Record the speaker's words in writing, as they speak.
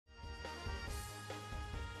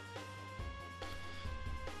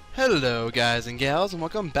Hello guys and gals, and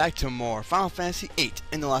welcome back to more Final Fantasy VIII.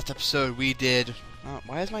 In the last episode we did...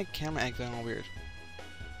 why is my camera angle all weird?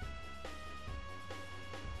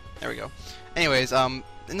 There we go. Anyways, in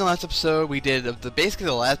the last episode we did basically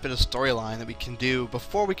the last bit of storyline that we can do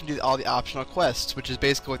before we can do all the optional quests, which is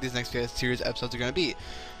basically what these next series of episodes are going to be.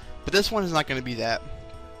 But this one is not going to be that.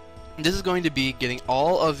 This is going to be getting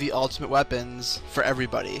all of the ultimate weapons for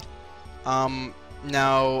everybody.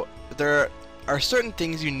 Now, there are certain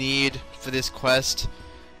things you need for this quest,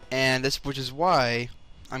 and which is why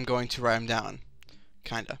I'm going to write them down.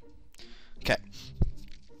 Kinda. Okay.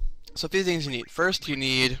 So a few things you need. First, you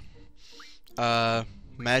need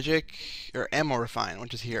magic or ammo refine,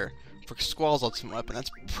 which is here for Squall's ultimate weapon.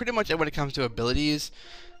 That's pretty much it when it comes to abilities.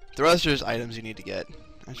 The rest are just items you need to get.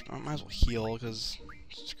 I might as well heal because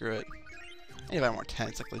screw it. I need to buy more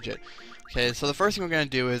tents, like legit. Okay, so the first thing we're gonna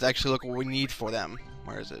do is actually look what we need for them.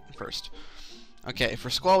 Where is it first? Okay, for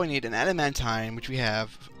Squall we need an adamantine, which we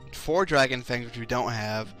have, 4 dragon fangs, which we don't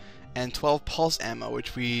have, and 12 pulse ammo,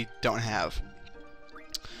 which we don't have.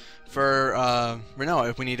 For Renoa,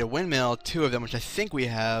 if we need a windmill, 2 of them, which I think we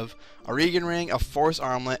have, a Regan ring, a force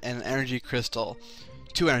armlet, and an energy crystal.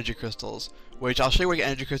 2 energy crystals, which I'll show you where to get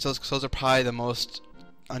energy crystals, because those are probably the most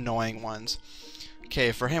annoying ones.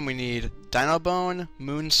 Okay, for him we need Dino Bone,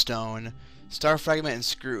 Moonstone, Star Fragment, and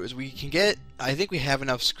screws. We can get, I think we have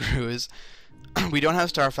enough screws. We don't have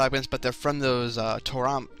Star Fragments, but they're from those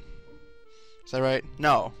Toram. Is that right?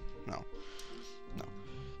 No.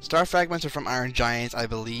 Star Fragments are from Iron Giants, I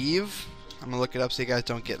believe. I'm gonna look it up so you guys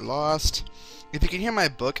don't get lost. If you can hear my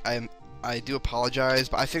book, I do apologize,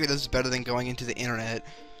 but I figure this is better than going into the internet.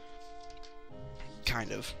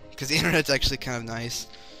 Kind of. Because the internet's actually kind of nice.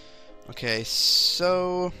 Okay,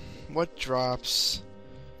 so what drops?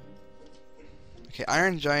 Okay,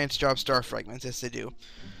 Iron Giants drop Star Fragments. Yes, they do.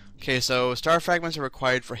 Okay, so Star Fragments are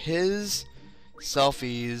required for his,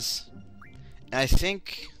 Selfie's, and I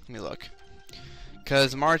think, let me look,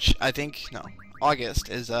 because August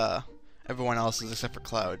is everyone else's except for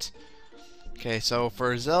Cloud's. Okay, so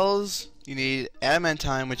for Zell's, you need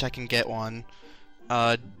Adamantine, which I can get one,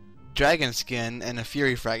 Dragon Skin, and a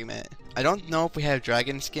Fury Fragment. I don't know if we have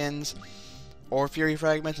Dragon Skins or Fury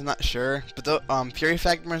Fragments, I'm not sure, but the Fury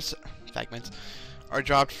Fragments are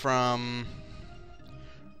dropped from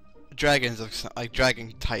dragons, like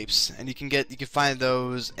dragon types, and you can find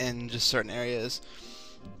those in just certain areas.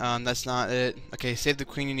 That's not it. Okay, Save the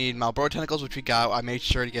Queen, you need Malboro Tentacles, which we got. I made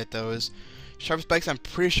sure to get those. Sharp Spikes, I'm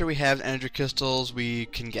pretty sure we have energy crystals we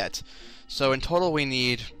can get. So in total we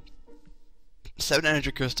need 7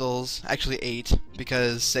 energy crystals, actually 8,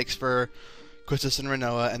 because 6 for Quistis and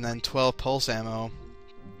Renoa, and then 12 pulse ammo,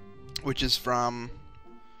 which is from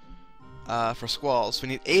for Squalls. So we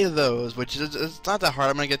need 8 of those, which is it's not that hard.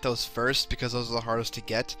 I'm gonna get those first because those are the hardest to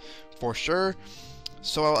get for sure.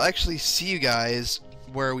 So I'll actually see you guys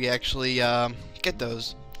where we actually get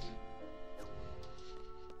those.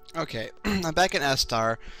 Okay, I'm back in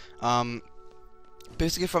Esthar.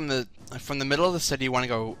 Basically from the middle of the city, you want to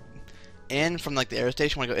go in from like the air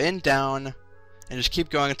station. You want to go in, down, and just keep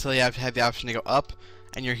going until you have the option to go up,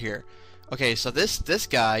 and you're here. Okay, so this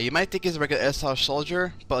guy, you might think he's a regular Esthar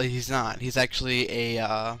soldier, but he's not. He's actually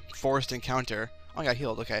a forced encounter. Oh, I got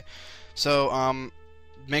healed. Okay, so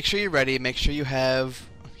make sure you're ready. Make sure you have.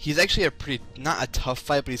 He's actually a pretty not a tough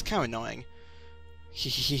fight, but he's kind of annoying.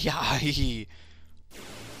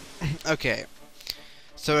 Okay,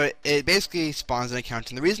 so it basically spawns an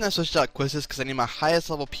encounter. And the reason I switched out Quistis is because I need my highest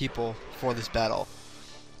level people for this battle.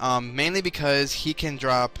 Mainly because he can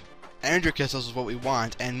drop energy crystals is what we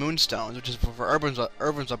want, and moonstones, which is for Urban's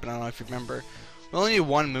weapon. I don't know if you remember. We only need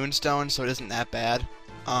 1 moonstone, so it isn't that bad.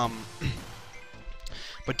 But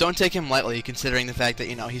don't take him lightly, considering the fact that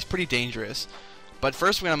he's pretty dangerous. But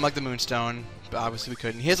first, we're gonna mug the moonstone. But obviously, we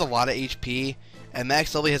couldn't. He has a lot of HP, and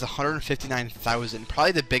max level he has 159,000.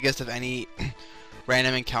 Probably the biggest of any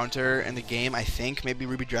random encounter in the game. I think maybe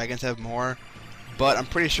Ruby Dragons have more, but I'm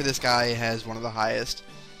pretty sure this guy has one of the highest.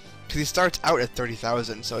 Because he starts out at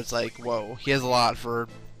 30,000, so it's like, whoa, he has a lot for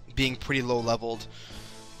being pretty low leveled.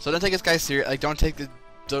 So don't take this guy serious. Like, don't take this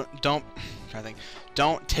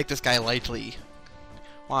guy lightly.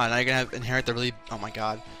 Wow, now you're gonna inherit the really. Oh my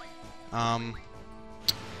god.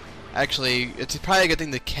 Actually, it's probably a good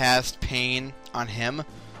thing to cast Pain on him.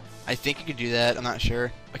 I think you can do that. I'm not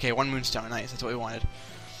sure. Okay, 1 moonstone. Nice. That's what we wanted.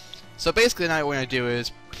 So basically, now what we're gonna do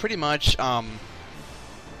is pretty much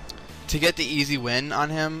to get the easy win on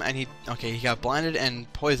him, and he got blinded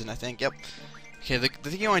and poisoned, I think. Yep. Okay, the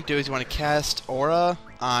thing you want to do is you want to cast Aura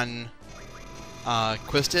on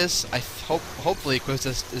Quistis. Hopefully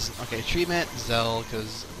Quistis is okay. Treatment, Zell,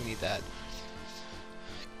 because we need that.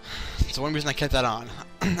 So one reason I kept that on.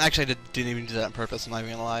 Actually, I didn't even do that on purpose, I'm not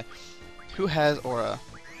even gonna lie. Who has Aura?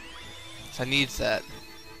 So I needs that.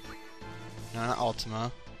 No, not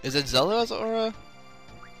Ultima. Is it Zelda as Aura?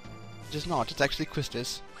 Just not, it's actually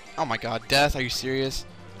Quistis. Oh my god, Death, are you serious?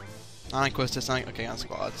 Not on Quistis, not okay, on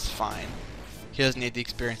Squall, it's fine. He doesn't need the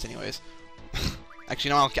experience anyways.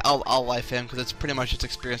 Actually, no, I'll life him, because it's pretty much just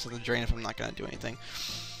experience of the drain if I'm not gonna do anything.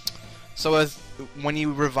 So when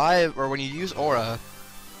you revive, or when you use Aura,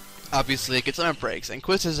 obviously it gets limit breaks, and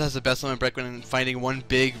Quistis has the best limit break when finding one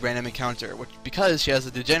big random encounter, because she has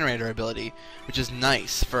the Degenerator ability, which is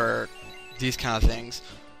nice for these kind of things.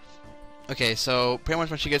 Okay, so pretty much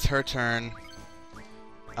when she gets her turn,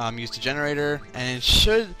 use Degenerator, and it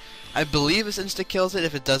should, I believe this insta kills it.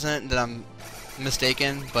 If it doesn't, then I'm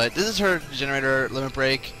mistaken, but this is her Degenerator limit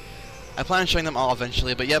break. I plan on showing them all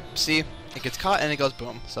eventually, but yep, see, it gets caught and it goes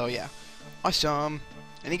boom, so yeah. Awesome!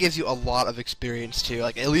 And he gives you a lot of experience too,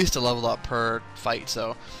 like at least a level up per fight,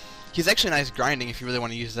 so he's actually nice grinding if you really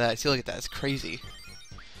want to use that. See, look at that, it's crazy.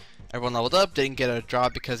 Everyone leveled up, didn't get a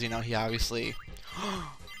drop because, you know, he obviously...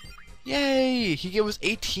 Yay! He gave us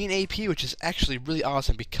 18 AP, which is actually really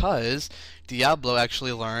awesome because Diablo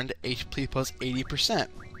actually learned HP plus 80%.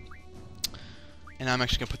 And I'm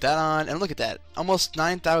actually going to put that on, and look at that, almost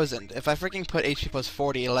 9,000. If I freaking put HP plus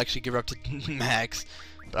 40, it'll actually give her up to max,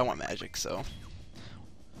 but I want magic, so...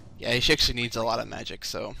 Yeah, she actually needs a lot of magic,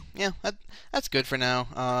 so yeah, that's good for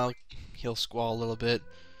now. He'll Squall a little bit.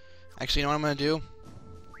 Actually, you know what I'm going to do?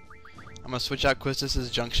 I'm going to switch out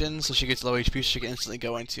Quistis' junction so she gets low HP so she can instantly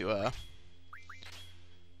go into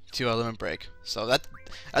limit break. So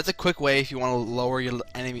that's a quick way if you want to lower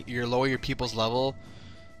your people's level.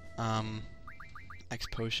 X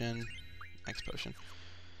potion.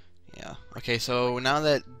 Yeah. Okay, so now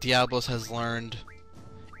that Diablos has learned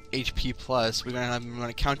HP plus, we're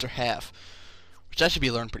gonna counter half, which that should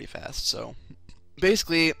be learned pretty fast. So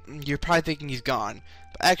basically, you're probably thinking he's gone,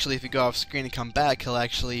 but actually, if you go off screen and come back, he'll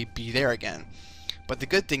actually be there again. But the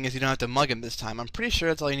good thing is you don't have to mug him this time. I'm pretty sure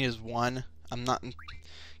that's all you need is one. I'm not,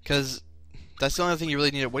 because that's the only thing you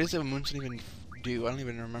really need. What does the Moonstone even do? I don't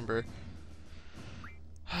even remember.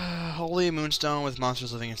 Holy Moonstone with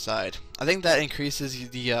monsters living inside. I think that increases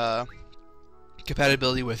the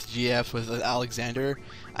compatibility with GFs with Alexander.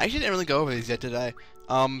 I actually didn't really go over these yet, did I?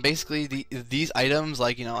 Basically, these items,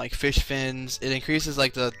 like, you know, like fish fins, it increases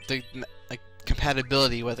like the like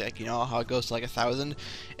compatibility with, like, you know how it goes to like 1,000.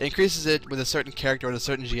 It increases it with a certain character or a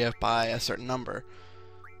certain GF by a certain number.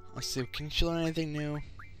 Let's see. Can she learn anything new?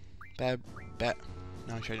 No,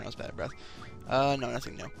 I'm sure I know it's bad breath. No,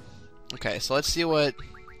 nothing new. Okay, so let's see what.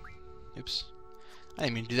 Oops, I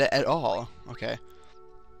didn't even do that at all. Okay.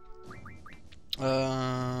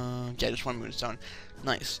 Yeah, just one Moonstone.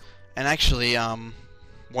 Nice. And actually,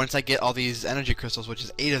 once I get all these energy crystals, which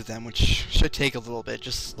is 8 of them, which should take a little bit,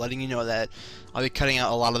 just letting you know that I'll be cutting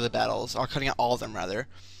out a lot of the battles, or cutting out all of them rather.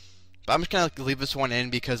 But I'm just gonna leave this one in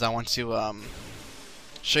because I want to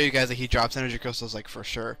show you guys that he drops energy crystals, like, for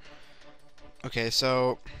sure. Okay,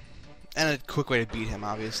 so, and a quick way to beat him,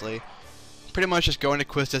 obviously. Pretty much just go into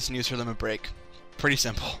Quistis and use her limit break. Pretty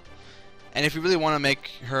simple. And if you really want to make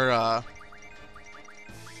her,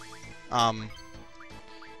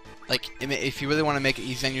 like, if you really want to make it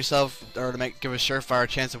easy on yourself, or to give a surefire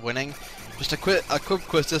chance of winning, just equip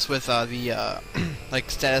Quistis with the like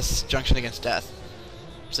status junction against death,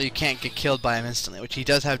 so you can't get killed by him instantly. Which he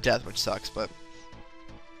does have death, which sucks, but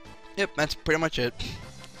yep, that's pretty much it.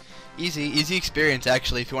 Easy experience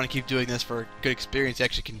actually. If you want to keep doing this for good experience, you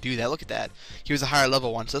actually can do that. Look at that. He was a higher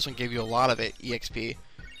level one, so this one gave you a lot of it, EXP,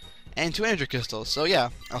 and 2 energy crystals. So yeah,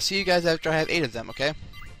 I'll see you guys after I have 8 of them. Okay.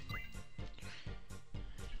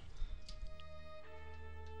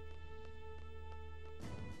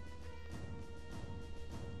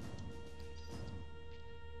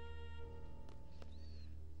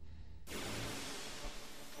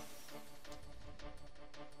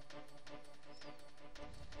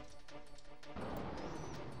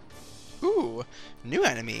 Ooh, new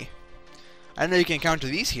enemy. I didn't know you can encounter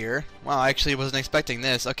these here. Wow, I actually wasn't expecting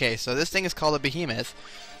this. Okay, so this thing is called a behemoth.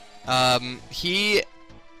 He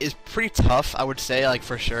is pretty tough, I would say, like,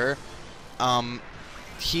 for sure.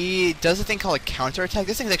 He does a thing called a counter attack.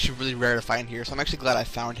 This thing is actually really rare to find here, so I'm actually glad I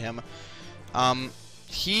found him.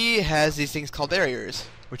 He has these things called barriers,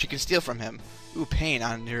 which you can steal from him. Ooh, pain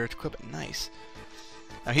on your equipment. Nice.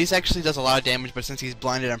 Now, he actually does a lot of damage, but since he's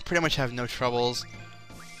blinded, I pretty much have no troubles.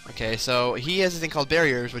 Okay, so he has a thing called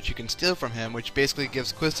barriers, which you can steal from him, which basically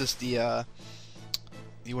gives Quistis the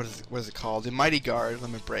what is it called? The Mighty Guard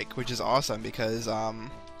limit break, which is awesome because I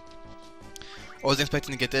wasn't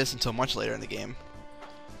expecting to get this until much later in the game.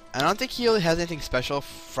 I don't think he really has anything special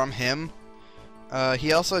from him.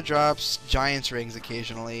 He also drops Giant's Rings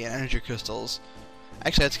occasionally and Energy Crystals.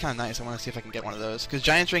 Actually, that's kind of nice. I want to see if I can get one of those. Because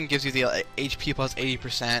Giant's Ring gives you the HP plus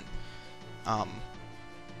 80%.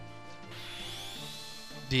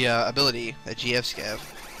 The ability that GFs give.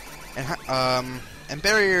 And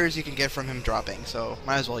barriers you can get from him dropping, so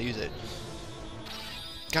might as well use it.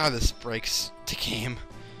 God, this breaks the game.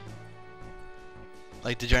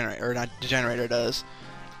 Like Degenerator does.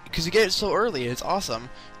 Because you get it so early, it's awesome.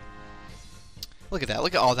 Look at that,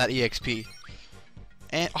 look at all that EXP.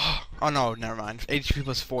 And, oh no, never mind. HP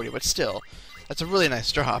plus 40, but still. That's a really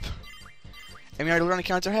nice drop. And we already learned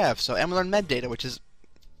counter half, so and we learned med data, which is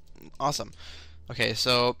awesome. Okay,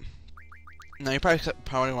 so now you're probably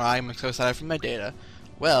wondering why I'm so excited for med data.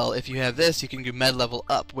 Well, if you have this, you can do med level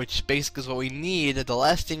up, which basically is what we need, the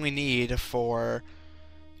last thing we need for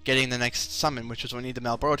getting the next summon, which is what we need the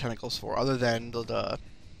Malboro Tentacles for, other than the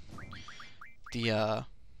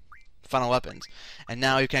final weapons. And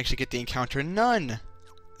now you can actually get the encounter none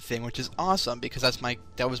thing, which is awesome because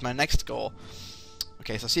that was my next goal.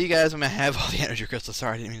 Okay, so see you guys when I have all the energy crystals.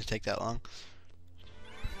 Sorry, I didn't mean to take that long.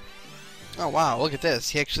 Oh wow, look at this.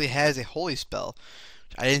 He actually has a holy spell.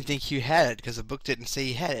 I didn't think he had it because the book didn't say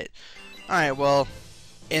he had it. Alright, well,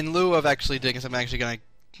 in lieu of actually doing this, I'm actually gonna,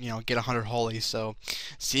 get 100 holy, so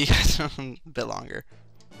see you guys in a bit longer.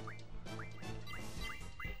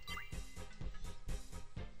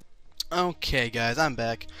 Okay guys, I'm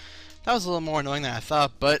back. That was a little more annoying than I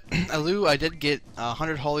thought, but I did get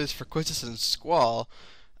 100 holies for Quistis and Squall.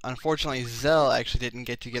 Unfortunately, Zell actually didn't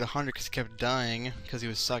get to get 100 because he kept dying because he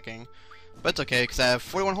was sucking. But it's okay because I have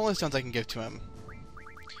 41 holy stones I can give to him.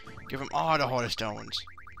 Give him all the holy stones.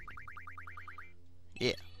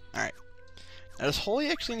 Yeah, alright. Now, is holy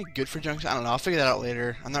actually any good for junction? I don't know, I'll figure that out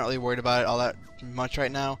later. I'm not really worried about it all that much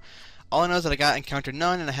right now. All I know is that I got encounter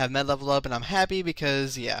none and I have med level up and I'm happy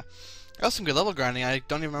because, yeah. I got some good level grinding. I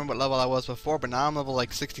don't even remember what level I was before, but now I'm level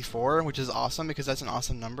like 64, which is awesome because that's an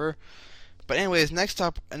awesome number. But anyways, next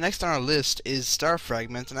on our list is Star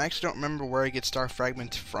Fragments, and I actually don't remember where I get Star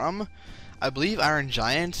Fragments from. I believe Iron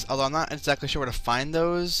Giants, although I'm not exactly sure where to find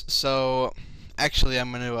those. So actually,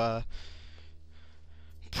 I'm gonna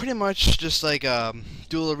pretty much just like do a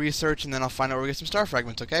little research, and then I'll find out where we get some Star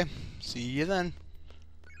Fragments. Okay, see you then.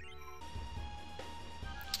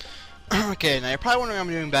 Okay, now you're probably wondering what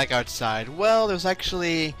I'm doing back outside. Well, there's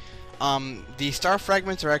actually, the Star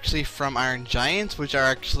Fragments are actually from Iron Giants, which are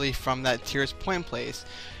actually from that Tears Point place.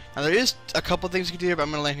 Now there is a couple things you can do here, but I'm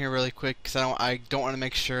going to land here really quick, because I don't want to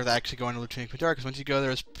make sure that I actually go into Lunatic Pandora, because once you go there,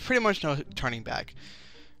 there's pretty much no turning back.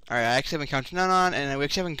 Alright, I actually haven't counted none on, and we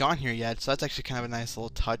actually haven't gone here yet, so that's actually kind of a nice little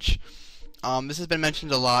touch. This has been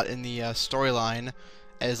mentioned a lot in the storyline,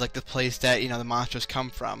 as like the place that, the monsters come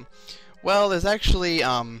from. Well, there's actually,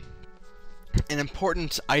 an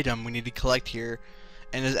important item we need to collect here,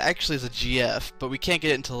 and it actually is a GF, but we can't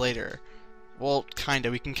get it until later. Well,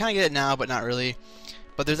 kinda. We can kinda get it now, but not really.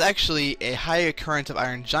 But there's actually a high occurrence of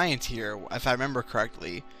Iron Giants here, if I remember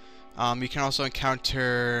correctly. You can also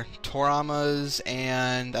encounter Toramas,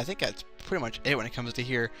 and I think that's pretty much it when it comes to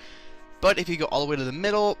here. But if you go all the way to the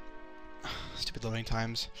middle... Stupid loading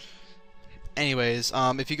times. Anyways,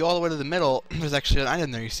 if you go all the way to the middle, there's actually an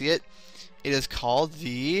item there. You see it? It is called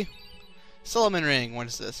the Solomon Ring. What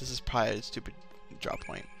is this? This is probably a stupid drop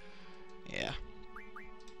point. Yeah.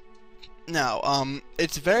 Now,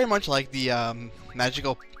 it's very much like the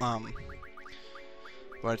magical,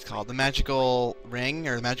 what it's called, the magical ring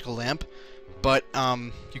or the magical lamp, but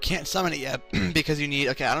you can't summon it yet because you need.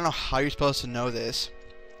 Okay, I don't know how you're supposed to know this,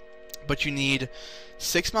 but you need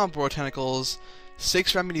 6 Malboro Tentacles,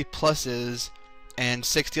 6 Remedy Pluses, and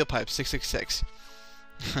 6 Steel Pipes. 666.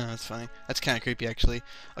 That's funny. That's kind of creepy, actually.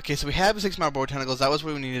 Okay, so we have 6 Malboro Tentacles. That was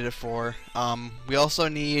what we needed it for. We also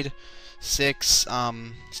need 6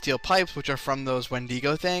 Steel Pipes, which are from those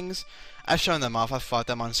Wendigo things. I've shown them off. I've fought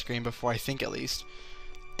them on screen before, I think, at least.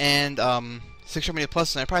 And 6 Remedy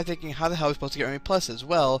Pluses. And I'm probably thinking, how the hell are we supposed to get Remedy Pluses?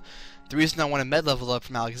 Well, the reason I want to med level up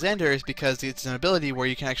from Alexander is because it's an ability where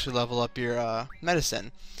you can actually level up your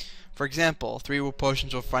medicine. For example, 3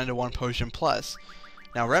 potions will find a 1 potion plus.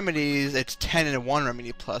 Now remedies, it's 10 and a 1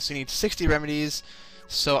 remedy plus. So you need 60 remedies,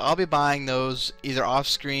 so I'll be buying those either off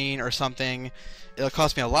screen or something. It'll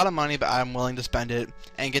cost me a lot of money, but I'm willing to spend it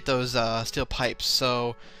and get those steel pipes.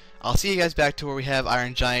 So I'll see you guys back to where we have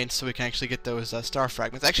Iron Giants, so we can actually get those Star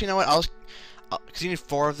Fragments. Actually, you know what? Because you need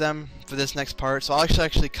 4 of them for this next part, so I'll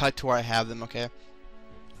actually cut to where I have them. Okay.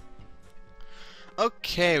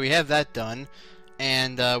 Okay, we have that done.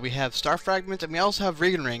 And we have Star Fragments, and we also have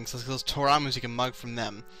Regan Rings, those Toramas you can mug from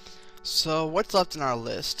them. So what's left in our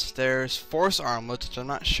list? There's force armlets, which I'm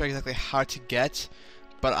not sure exactly how to get,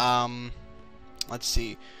 but let's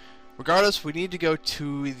see. Regardless, we need to go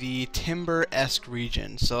to the Timber-esque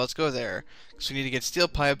region, so let's go there. So we need to get steel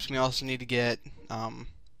pipes, and we also need to get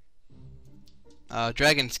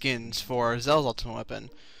dragon skins for Zell's ultimate weapon.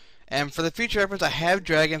 And for the future reference, I have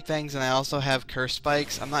dragon fangs, and I also have curse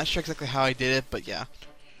spikes. I'm not sure exactly how I did it, but yeah.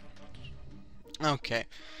 Okay,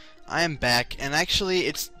 I am back, and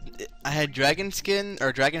actually, I had dragon skin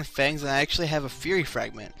or dragon fangs, and I actually have a fury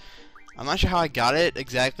fragment. I'm not sure how I got it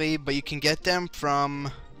exactly, but you can get them from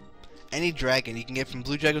any dragon. You can get from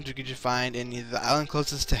blue dragons you can just find in either the island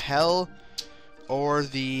closest to hell or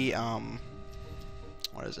the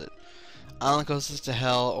what is it? Island closest to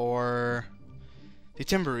hell or the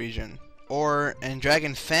timber region. Or and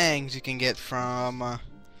dragon fangs you can get from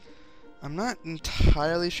I'm not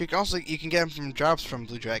entirely sure. You can get them from drops from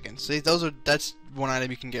blue dragons. So that's one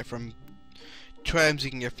item you can get from 2 items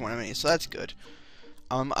you can get from one enemy. So that's good.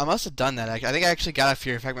 I must have done that. I think I actually got a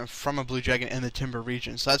fury fragment from a blue dragon in the timber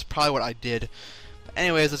region. So that's probably what I did. But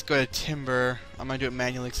anyways, let's go to timber. I'm gonna do it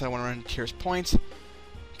manually because I don't want to run into Tier's point,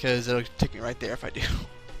 because it'll take me right there if I do.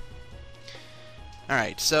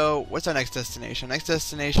 Alright, so what's our next destination? Next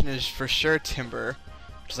destination is for sure timber,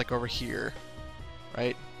 which is like over here,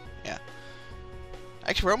 right? Yeah.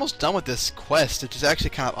 Actually, we're almost done with this quest, which is actually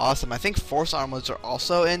kind of awesome. I think force armlets are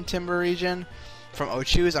also in timber region from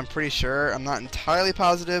Ochu's, I'm pretty sure. I'm not entirely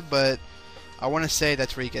positive, but I want to say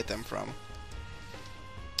that's where you get them from.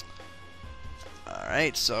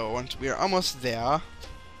 Alright, so once we are almost there.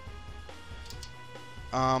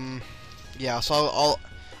 Yeah, so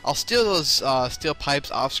I'll steal those steel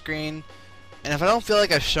pipes off screen, and if I don't feel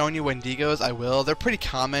like I've shown you Wendigos, I will. They're pretty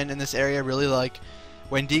common in this area, really. Like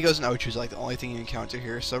Wendigos and Ochus are like the only thing you encounter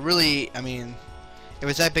here. So really, I mean, if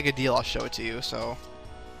it's that big a deal, I'll show it to you. So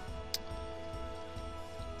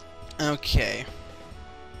okay.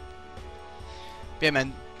 Yeah,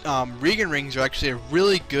 man. Regan rings are actually a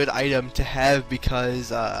really good item to have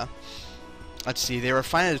because let's see, they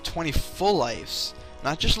refine it to 20 full lives,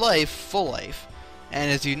 not just life, full life. And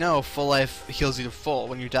as you know, full life heals you to full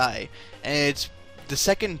when you die, and it's the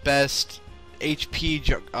second best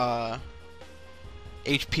HP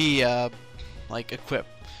like equip.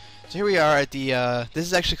 So here we are at the this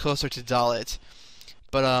is actually closer to Dalit,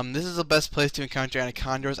 but this is the best place to encounter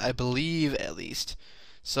anacondors, I believe, at least.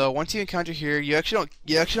 So once you encounter here, you actually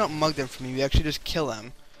don't mug them from you actually just kill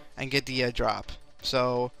them and get the drop.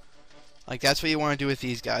 So like that's what you want to do with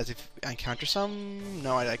these guys. If I encounter some,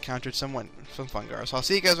 no, I encountered some fungar. So I'll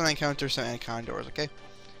see you guys when I encounter some anacondors, okay?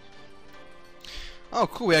 Oh,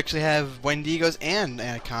 cool. We actually have Wendigos and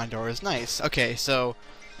anacondors. Nice. Okay, so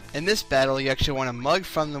in this battle, you actually want to mug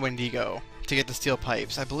from the Wendigo to get the steel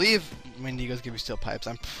pipes. I believe Wendigos give you steel pipes.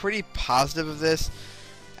 I'm pretty positive of this.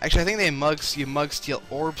 Actually, I think you mug steel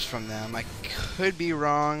orbs from them. I could be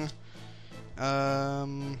wrong.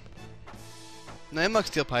 No, they mug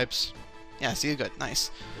steel pipes. Yeah, see, good, nice.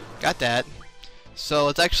 Got that. So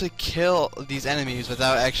let's actually kill these enemies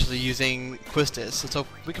without actually using Quistis. Let's hope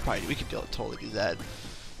we could totally do that.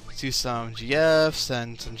 Let's do some GFs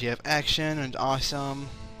and some GF action and awesome.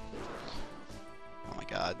 Oh my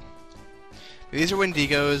god. These are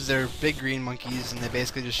Wendigos. They're big green monkeys, and they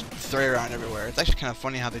basically just throw you around everywhere. It's actually kind of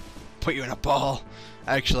funny how they put you in a ball.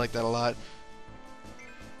 I actually like that a lot.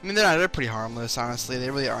 I mean, they're pretty harmless, honestly. They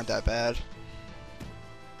really aren't that bad.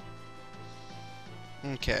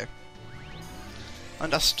 Okay.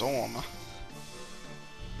 Under storm.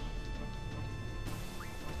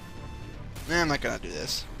 Nah, I'm not gonna do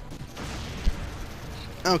this.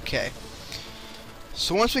 Okay.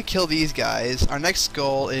 So once we kill these guys, our next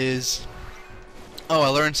goal is... Oh, I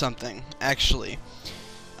learned something, actually.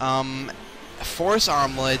 Force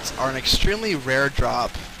armlets are an extremely rare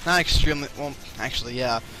drop. Not extremely... Well, actually,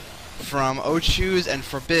 yeah. From Ochu's and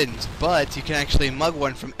Forbiddens, but you can actually mug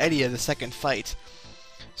one from Edia the second fight.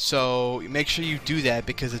 So make sure you do that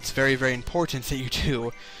because it's very, very important that you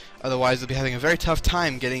do. Otherwise, you'll be having a very tough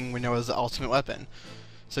time getting Rinoa's ultimate weapon.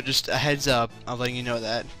 So just a heads up, I'm letting you know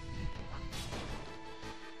that.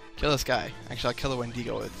 Kill this guy. Actually, I'll kill the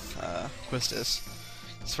Wendigo with Quistis.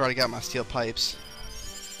 That's where I got my steel pipes.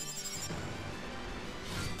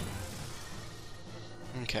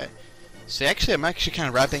 Okay. So actually, I'm actually kind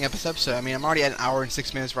of wrapping up this episode. I mean, I'm already at 1 hour and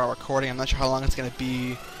 6 minutes for our recording. I'm not sure how long it's going to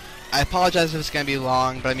be. I apologize if it's going to be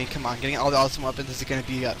long, but I mean, come on, getting all the awesome weapons is going to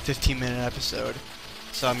be a 15-minute episode.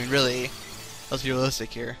 So, I mean, really, let's be realistic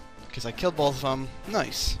here. Because I killed both of them.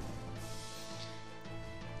 Nice.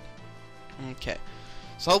 Okay.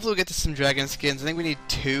 So hopefully we'll get to some dragon skins. I think we need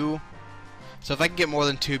 2. So if I can get more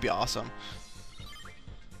than 2, it'd be awesome.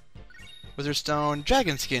 Wizard Stone,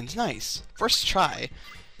 Dragon Skins, nice. First try.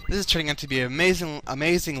 This is turning out to be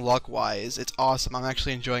amazing luck-wise. It's awesome. I'm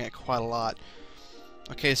actually enjoying it quite a lot.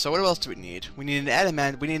 Okay, so what else do we need? We need another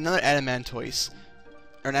adamantoise.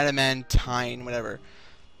 Or an adamantine, whatever.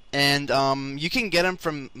 And you can get them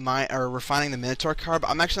from refining the Minotaur card, but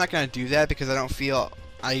I'm actually not going to do that because I don't feel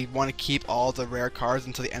I want to keep all the rare cards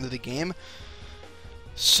until the end of the game.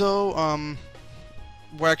 So,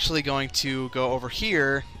 we're actually going to go over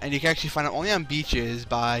here, and you can actually find it only on beaches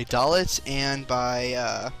by Dalit and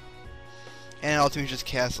by Altimuse's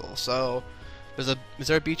Castle. So, is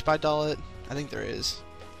there a beach by Dalit? I think there is.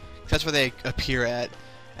 That's where they appear at.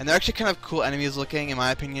 And they're actually kind of cool enemies looking, in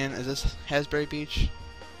my opinion. Is this Hasbury Beach?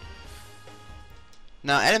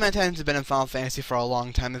 Now, adamantines have been in Final Fantasy for a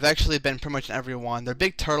long time. They've actually been pretty much in every one. They're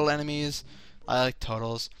big turtle enemies. I like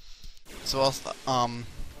turtles. So also,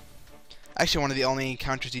 actually one of the only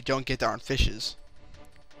encounters you don't get there aren't fishes.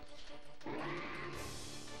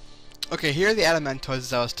 Okay, here are the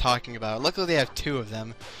adamantoises I was talking about. Luckily they have 2 of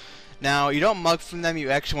them. Now, you don't mug from them, you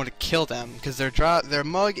actually want to kill them, because their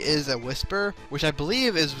mug is a whisper, which I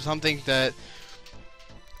believe is something that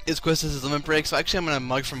is Quistis' limit break, so actually I'm going to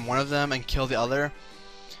mug from one of them and kill the other.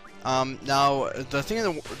 Now, the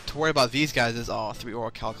thing to worry about these guys is, 3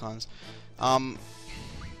 Orichalcons.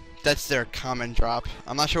 That's their common drop.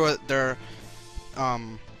 I'm not sure what their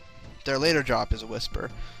later drop is a whisper.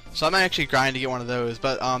 So I'm actually grinding to get one of those,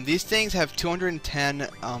 but these things have 210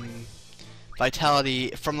 vitality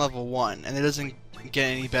from level 1, and it doesn't get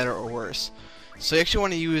any better or worse. So you actually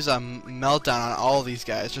want to use Meltdown on all of these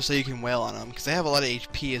guys, just so you can wail on them, because they have a lot of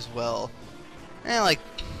HP as well. And like,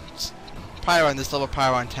 probably around this level,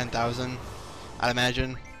 probably around 10,000, I'd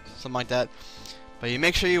imagine, something like that. But you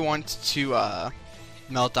make sure you want to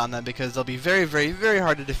melt on them, because they'll be very, very, very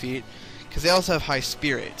hard to defeat, because they also have high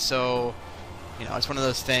spirit. So, you know, it's one of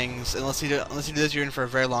those things. Unless you do this, you're in for a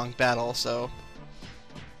very long battle. So,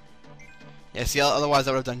 yeah. See, otherwise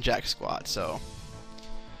I would have done jack squat. So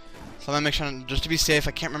I'm gonna make sure, just to be safe.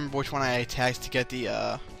 I can't remember which one I attacked to get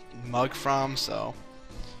the mug from. So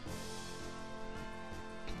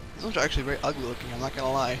those are actually very ugly looking. I'm not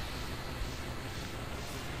gonna lie.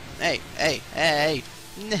 Hey, hey, hey!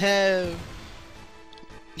 No.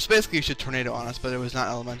 So basically, you should tornado on us, but it was not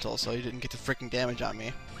elemental, so you didn't get the freaking damage on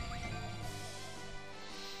me.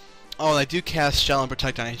 Oh, they do cast Shell and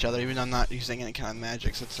Protect on each other, even though I'm not using any kind of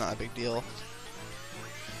magic, so it's not a big deal.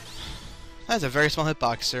 That's a very small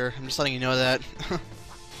hitbox, sir. I'm just letting you know that.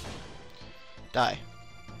 Die.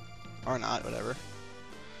 Or not, whatever.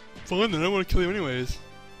 Fine, then I want to kill you anyways.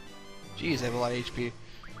 Jeez, they have a lot of HP.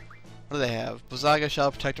 What do they have? Blizzaga,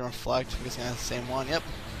 Shell, Protect, and Reflect. I'm guessing that's the same one. Yep.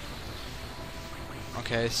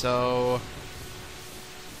 Okay, so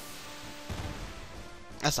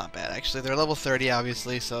that's not bad, actually. They're level 30,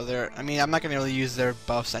 obviously, so I mean, I'm not going to really use their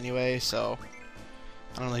buffs anyway, so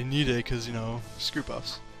I don't really need it, because, you know, screw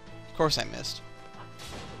buffs. Of course I missed.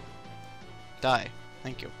 Die.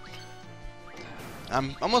 Thank you.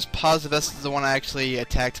 I'm almost positive this is the one I actually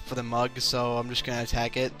attacked for the mug, so I'm just going to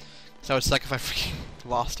attack it. So it's like if I freaking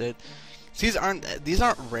lost it. These aren't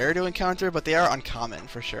rare to encounter, but they are uncommon,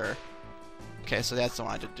 for sure. Okay, so that's the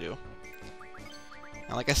one I did do.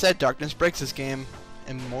 Now, like I said, darkness breaks this game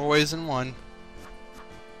in more ways than one.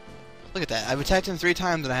 Look at that. I've attacked him 3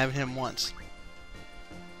 times and I haven't hit him once.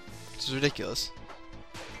 This is ridiculous.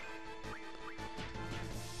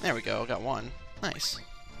 There we go. Got one. Nice.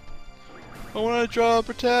 I want to draw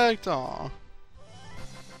Protect. Aw.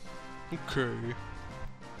 Okay.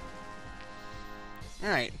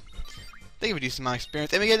 Alright. They give a decent amount of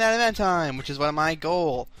experience. And we get an adamantine, which is one of my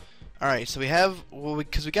goal. Alright, so we have, well,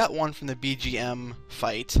 because we got one from the BGM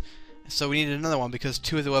fight, so we needed another one because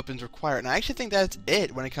 2 of the weapons require it. And I actually think that's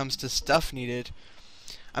it when it comes to stuff needed.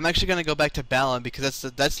 I'm actually going to go back to Balan because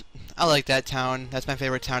I like that town. That's my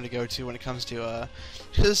favorite town to go to when it comes to,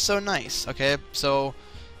 because it's so nice. Okay, so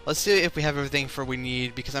let's see if we have everything for we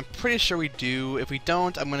need, because I'm pretty sure we do. If we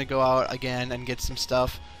don't, I'm going to go out again and get some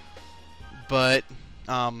stuff. But,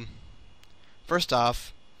 first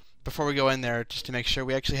off, before we go in there, just to make sure,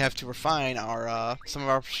 we actually have to refine our some of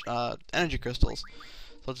our energy crystals.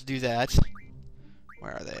 So let's do that.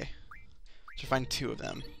 Where are they? Let's refine 2 of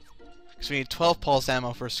them. Because we need 12 pulse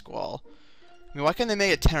ammo for a Squall. I mean, why can't they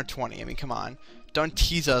make it 10 or 20? I mean, come on. Don't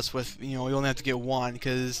tease us with, you know, you only have to get 1,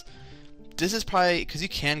 because this is probably, because you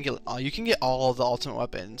can get all of the ultimate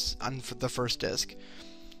weapons on the first disc.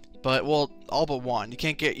 But, well, all but 1. You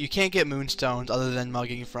can't get moonstones other than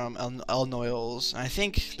mugging from El Noyles. And I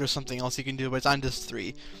think there's something else you can do, but it's on disc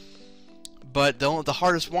 3. But the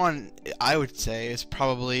hardest one, I would say, is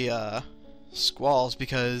probably Squalls,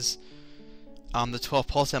 because the 12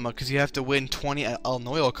 pulse ammo, because you have to win 20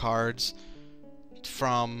 Alnoil cards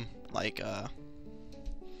from like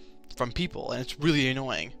from people, and it's really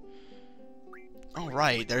annoying.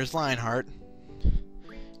 Alright, there's Lionheart.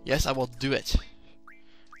 Yes, I will do it.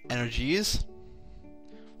 Energies.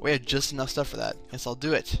 We have just enough stuff for that. Yes, I'll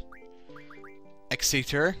do it.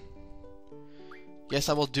 Exeter. Yes,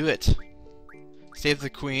 I will do it. Save the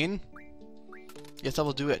Queen. Yes, I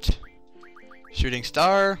will do it. Shooting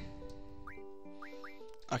Star.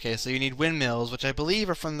 Okay, so you need windmills, which I believe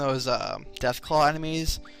are from those Deathclaw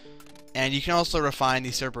enemies. And you can also refine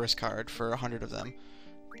the Cerberus card for 100 of them.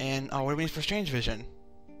 And, oh, what do we need for Strange Vision?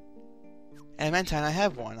 Adamantine, I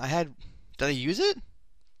have one. Did I use it?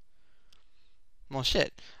 Well,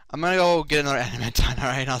 shit. I'm gonna go get another Adamantine,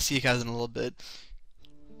 alright? I'll see you guys in a little bit.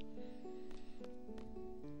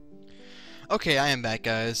 Okay, I am back,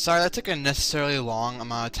 guys. Sorry, that took a necessarily long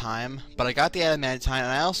amount of time, but I got the Adamantine, and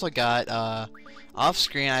I also got, off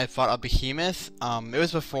screen, I fought a Behemoth. It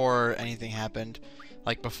was before anything happened,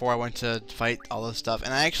 like before I went to fight all this stuff,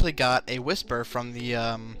 and I actually got a Whisper from the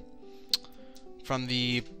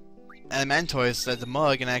Adamantoise at the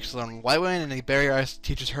mug, and I actually learned Whitewind, and the barrier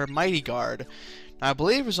teaches her Mighty Guard. Now, I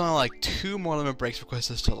believe there's only like 2 more limit breaks for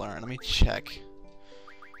Quistis to learn. Let me check.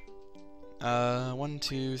 1,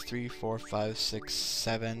 2, 3, 4, 5, 6,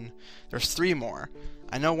 7. There's 3 more.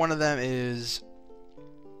 I know one of them is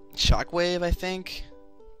Shockwave, I think.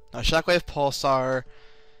 No, Shockwave, Pulsar.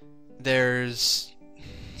 There's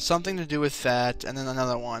something to do with that, and then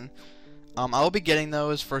another one. I will be getting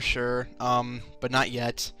those for sure, but not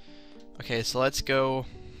yet. Okay, so let's go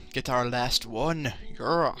get to our last one.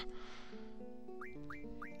 Yeah.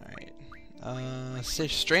 Alright.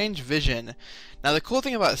 Strange Vision. Now, the cool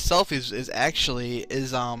thing about Selfies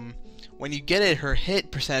is when you get it, her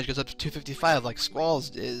hit percentage goes up to 255, like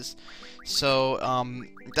Squall's is. So,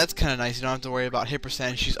 that's kind of nice. You don't have to worry about hit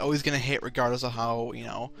percentage. She's always going to hit regardless of how, you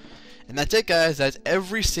know. And that's it, guys. That's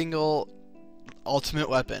every single ultimate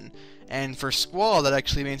weapon. And for Squall, that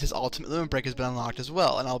actually means his ultimate limit break has been unlocked as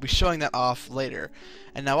well. And I'll be showing that off later.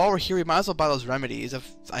 And now while we're here, we might as well buy those remedies.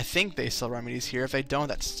 If I think they sell remedies here. If they don't,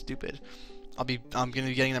 that's stupid. I'm going to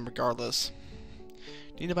be getting them regardless.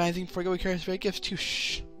 Do you need to buy anything before we go? We carry great gifts too.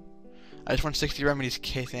 Shh. I just want 60 remedies.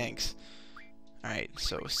 Okay, thanks. Alright,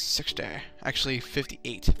 so 60. Actually,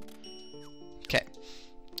 58. Okay.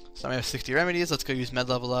 So I have 60 remedies. Let's go use med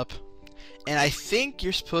level up. And I think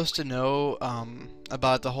you're supposed to know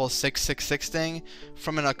about the whole 666 thing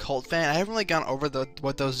from an occult fan. I haven't really gone over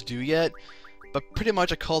what those do yet, but pretty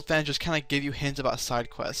much occult fans just kind of give you hints about side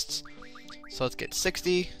quests. So let's get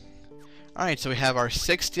 60. Alright, so we have our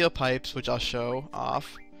 6 steel pipes, which I'll show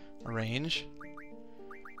off. Arrange.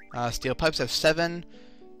 Steel pipes have 7.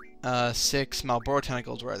 6 Malboro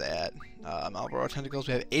tentacles, where are they at? Malboro tentacles,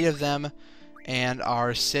 we have 8 of them. And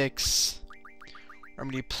our 6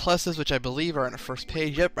 remedy pluses, which I believe are on the first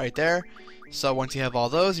page. Yep, right there. So once you have all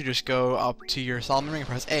those, you just go up to your Solomon ring and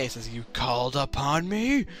press A. It says, "You called upon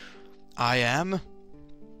me? I am."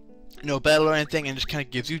 No battle or anything, and just kind of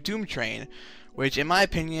gives you Doom Train, which in my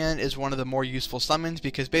opinion is one of the more useful summons,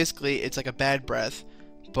 because basically it's like a bad breath,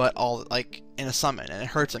 but all like in a summon, and it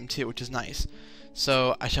hurts them too, which is nice.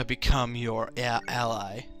 So I shall become your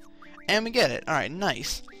ally. And we get it. Alright,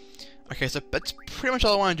 nice. Okay, so that's pretty much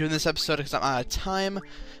all I want to do in this episode because I'm out of time.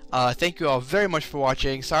 Thank you all very much for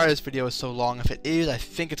watching. Sorry this video is so long. If it is, I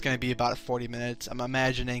think it's going to be about 40 minutes. I'm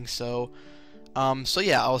imagining so. So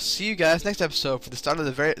yeah, I'll see you guys next episode for the start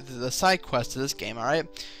of the side quest of this game. Alright,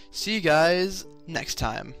 see you guys next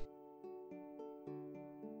time.